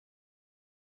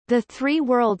The Three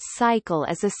Worlds Cycle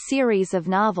is a series of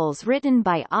novels written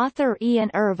by author Ian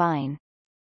Irvine.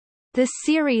 The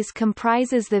series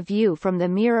comprises The View from the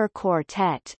Mirror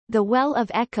Quartet, The Well of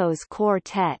Echoes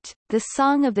Quartet, The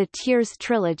Song of the Tears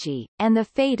Trilogy, and The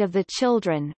Fate of the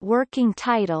Children working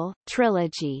title,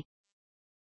 Trilogy.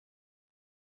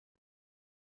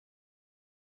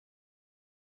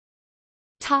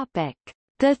 Topic: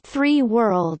 The Three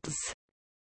Worlds.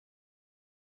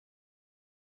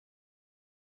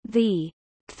 The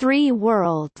Three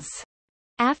Worlds,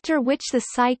 after which the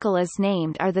cycle is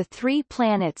named, are the three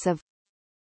planets of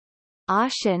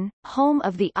Ashen, home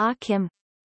of the Akim,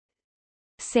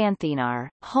 Santhinar,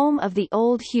 home of the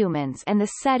Old Humans and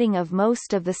the setting of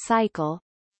most of the cycle,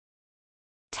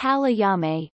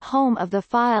 Talayame, home of the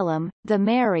Phylum, the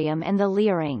Mariam and the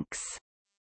Lyrinx.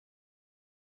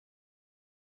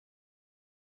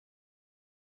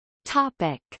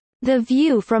 Topic: The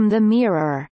View from the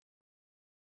Mirror.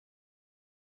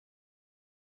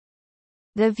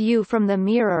 The View from the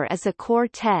Mirror is a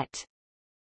quartet.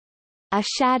 A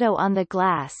Shadow on the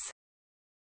Glass,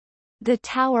 The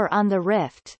Tower on the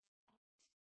Rift,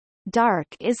 Dark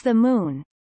is the Moon,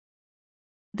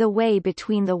 The Way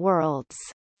Between the Worlds.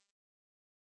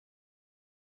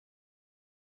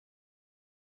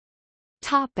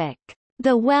 Topic: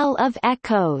 The Well of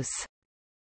Echoes.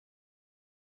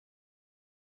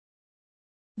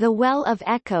 The Well of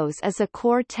Echoes is a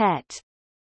quartet.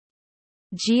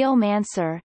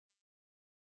 Geomancer,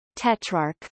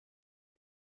 Tetrarch,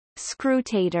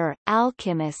 Scrutator,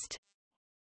 Alchemist,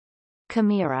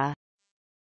 Chimera.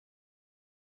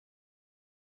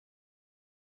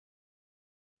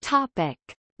 Topic: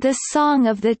 The Song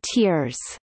of the Tears.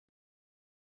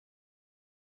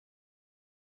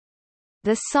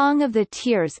 The Song of the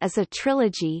Tears is a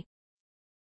trilogy.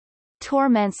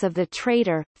 Torments of the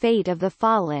Traitor, Fate of the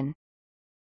Fallen,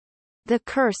 The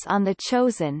Curse on the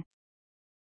Chosen,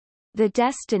 The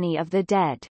Destiny of the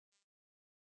Dead.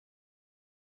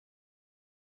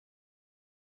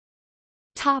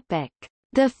 Topic: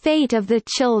 The Fate of the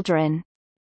Children.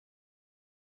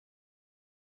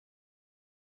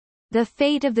 The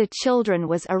Fate of the Children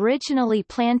was originally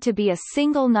planned to be a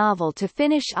single novel to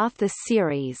finish off the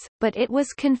series, but it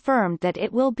was confirmed that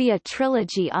it will be a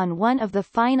trilogy on one of the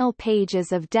final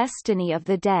pages of Destiny of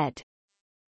the Dead.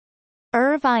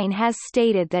 Irvine has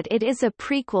stated that it is a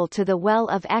prequel to The Well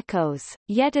of Echoes,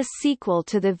 yet a sequel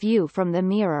to The View from the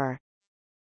Mirror.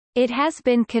 It has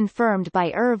been confirmed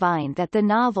by Irvine that the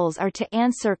novels are to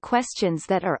answer questions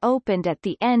that are opened at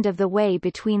the end of The Way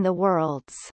Between the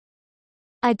Worlds.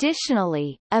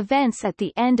 Additionally, events at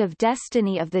the end of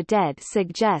Destiny of the Dead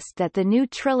suggest that the new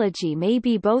trilogy may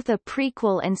be both a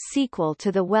prequel and sequel to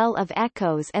The Well of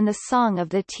Echoes and The Song of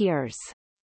the Tears.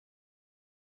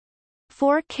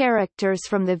 4 characters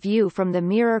from The View from the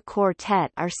Mirror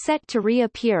Quartet are set to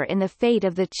reappear in The Fate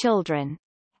of the Children.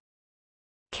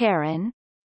 Karen,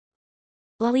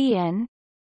 Lillian,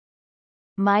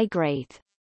 Migraith,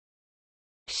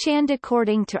 Shand.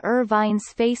 According to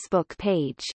Irvine's Facebook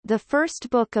page, the first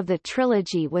book of the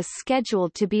trilogy was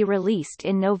scheduled to be released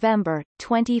in November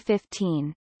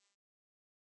 2015.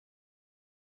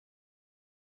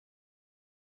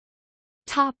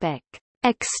 Topic: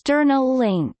 External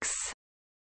links.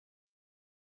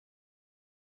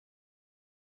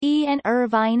 Ian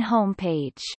Irvine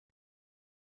homepage.